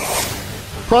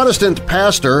 Protestant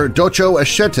pastor Docho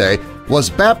Eshete was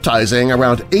baptizing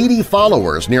around 80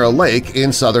 followers near a lake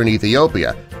in southern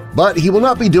Ethiopia, but he will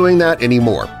not be doing that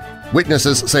anymore.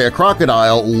 Witnesses say a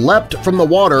crocodile leapt from the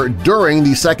water during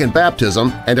the second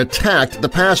baptism and attacked the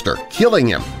pastor, killing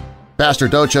him. Pastor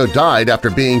Docho died after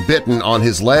being bitten on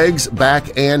his legs,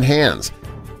 back, and hands.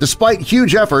 Despite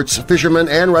huge efforts, fishermen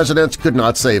and residents could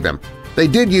not save him. They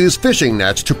did use fishing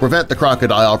nets to prevent the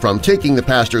crocodile from taking the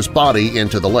pastor's body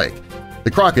into the lake.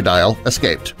 The crocodile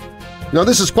escaped. Now,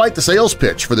 this is quite the sales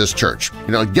pitch for this church.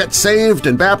 Get saved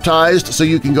and baptized so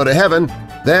you can go to heaven,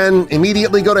 then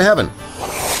immediately go to heaven.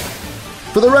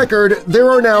 For the record, there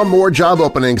are now more job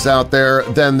openings out there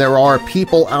than there are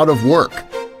people out of work.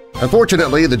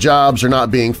 Unfortunately, the jobs are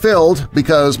not being filled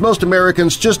because most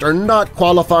Americans just are not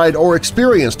qualified or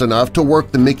experienced enough to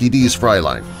work the Mickey D's fry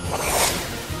line.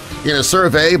 In a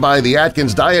survey by the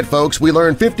Atkins Diet folks, we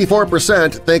learned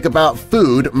 54% think about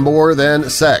food more than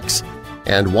sex,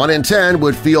 and 1 in 10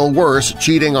 would feel worse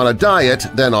cheating on a diet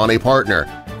than on a partner.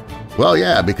 Well,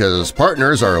 yeah, because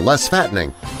partners are less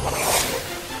fattening.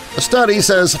 A study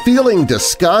says feeling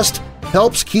disgust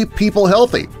helps keep people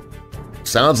healthy.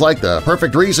 Sounds like the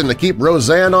perfect reason to keep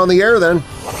Roseanne on the air then.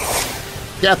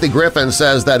 Kathy Griffin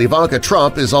says that Ivanka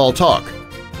Trump is all talk,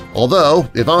 although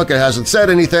Ivanka hasn't said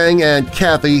anything and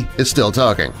Kathy is still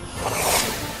talking.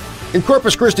 In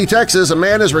Corpus Christi, Texas, a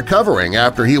man is recovering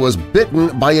after he was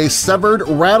bitten by a severed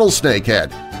rattlesnake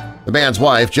head. The man's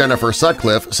wife, Jennifer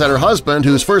Sutcliffe, said her husband,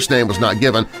 whose first name was not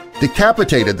given,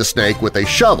 decapitated the snake with a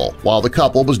shovel while the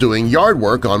couple was doing yard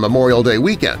work on Memorial Day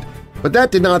weekend. But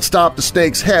that did not stop the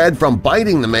snake's head from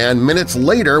biting the man minutes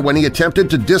later when he attempted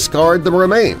to discard the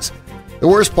remains. The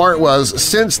worst part was,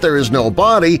 since there is no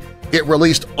body, it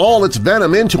released all its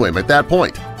venom into him at that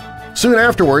point. Soon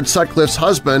afterwards, Sutcliffe's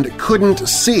husband couldn't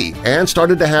see and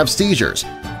started to have seizures.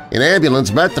 An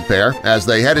ambulance met the pair as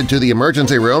they headed to the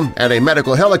emergency room, and a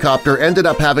medical helicopter ended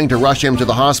up having to rush him to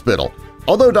the hospital.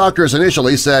 Although doctors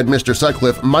initially said Mr.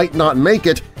 Sutcliffe might not make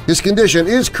it, his condition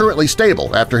is currently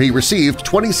stable after he received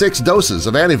 26 doses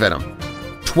of antivenom.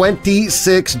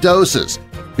 26 doses!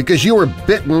 Because you were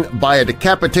bitten by a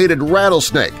decapitated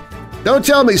rattlesnake. Don't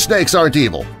tell me snakes aren't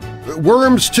evil.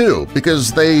 Worms too,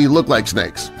 because they look like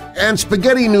snakes. And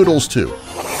spaghetti noodles too.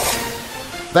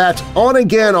 That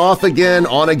on-again, off-again,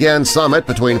 on-again summit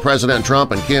between President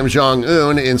Trump and Kim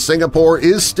Jong-un in Singapore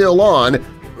is still on,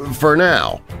 for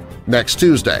now, next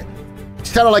Tuesday.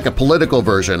 It's kind of like a political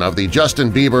version of the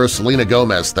Justin Bieber-Selena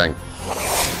Gomez thing.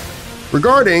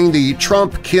 Regarding the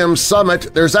Trump-Kim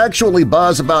summit, there's actually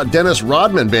buzz about Dennis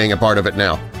Rodman being a part of it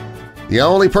now. The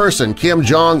only person Kim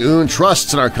Jong-un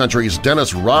trusts in our country is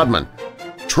Dennis Rodman.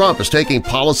 Trump is taking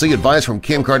policy advice from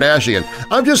Kim Kardashian.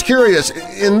 I'm just curious,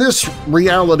 in this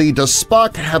reality, does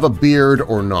Spock have a beard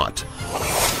or not?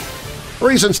 A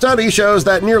recent study shows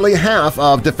that nearly half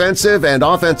of defensive and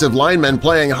offensive linemen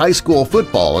playing high school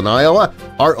football in Iowa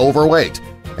are overweight,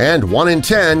 and 1 in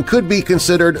 10 could be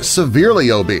considered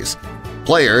severely obese.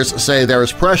 Players say there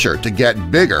is pressure to get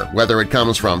bigger, whether it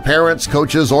comes from parents,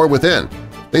 coaches, or within.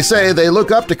 They say they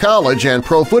look up to college and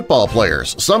pro football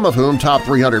players, some of whom top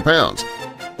 300 pounds.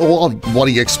 Well, what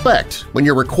do you expect when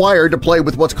you're required to play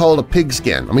with what's called a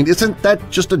pigskin? I mean, isn't that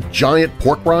just a giant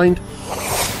pork rind?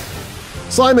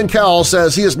 Simon Cowell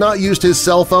says he has not used his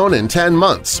cell phone in 10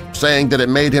 months, saying that it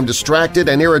made him distracted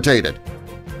and irritated.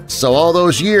 So all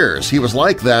those years he was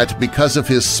like that because of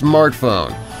his smartphone.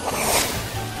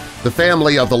 The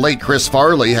family of the late Chris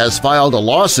Farley has filed a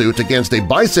lawsuit against a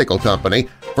bicycle company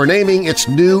for naming its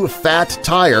new fat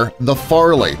tire the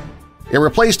Farley. It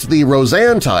replaced the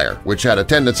Roseanne tire, which had a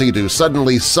tendency to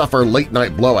suddenly suffer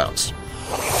late-night blowouts.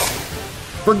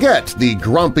 Forget the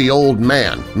grumpy old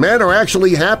man. Men are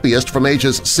actually happiest from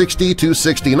ages 60 to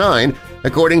 69,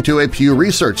 according to a Pew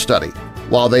Research study,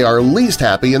 while they are least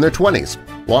happy in their 20s.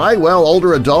 Why? Well,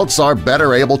 older adults are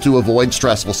better able to avoid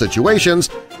stressful situations,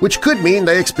 which could mean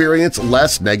they experience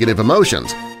less negative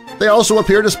emotions. They also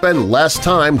appear to spend less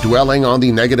time dwelling on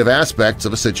the negative aspects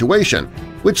of a situation,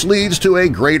 which leads to a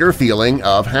greater feeling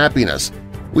of happiness.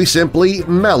 We simply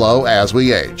mellow as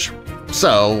we age.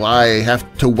 So I have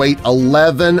to wait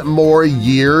 11 more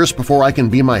years before I can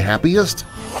be my happiest?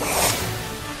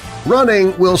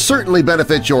 Running will certainly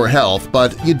benefit your health,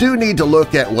 but you do need to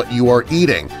look at what you are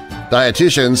eating.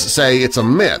 Dietitians say it's a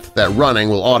myth that running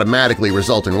will automatically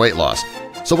result in weight loss.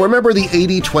 So remember the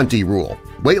 80-20 rule.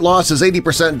 Weight loss is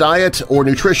 80% diet or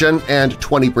nutrition and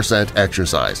 20%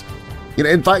 exercise.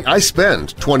 In fact, I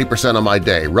spend 20% of my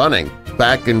day running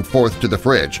back and forth to the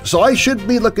fridge, so I should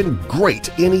be looking great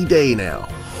any day now.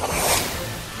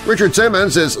 Richard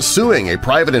Simmons is suing a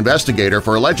private investigator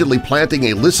for allegedly planting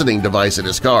a listening device in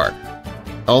his car.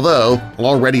 Although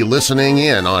already listening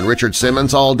in on Richard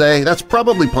Simmons all day, that's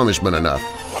probably punishment enough.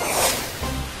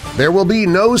 There will be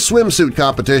no swimsuit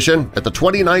competition at the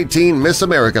 2019 Miss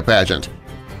America pageant.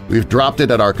 We've dropped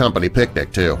it at our company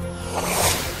picnic, too.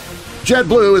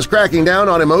 JetBlue is cracking down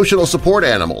on emotional support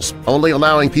animals, only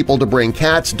allowing people to bring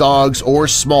cats, dogs, or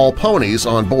small ponies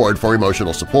on board for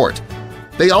emotional support.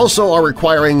 They also are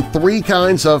requiring 3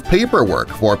 kinds of paperwork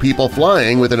for people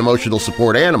flying with an emotional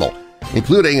support animal,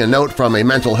 including a note from a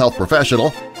mental health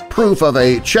professional, proof of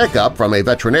a checkup from a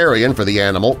veterinarian for the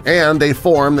animal, and a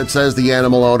form that says the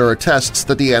animal owner attests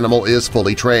that the animal is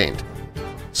fully trained.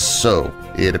 So,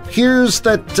 it appears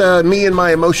that me and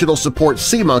my emotional support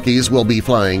sea monkeys will be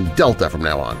flying Delta from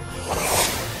now on.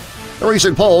 A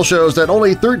recent poll shows that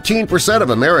only 13%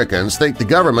 of Americans think the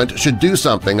government should do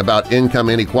something about income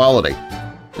inequality.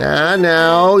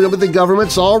 Now, the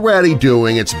government's already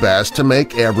doing its best to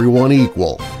make everyone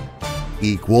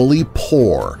equally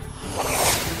poor.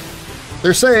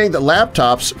 They're saying that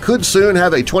laptops could soon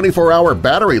have a 24-hour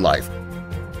battery life.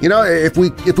 If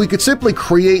we could simply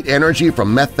create energy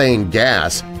from methane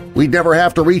gas, we'd never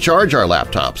have to recharge our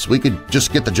laptops. We could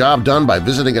just get the job done by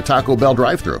visiting a Taco Bell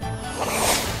drive-thru.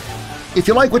 If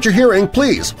you like what you're hearing,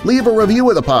 please leave a review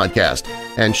of the podcast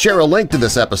and share a link to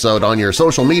this episode on your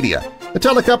social media. And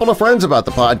tell a couple of friends about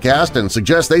the podcast and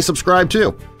suggest they subscribe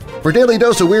too. For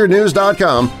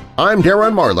DailyDoseOfWeirdNews.com, I'm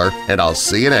Darren Marlar, and I'll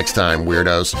see you next time,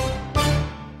 Weirdos!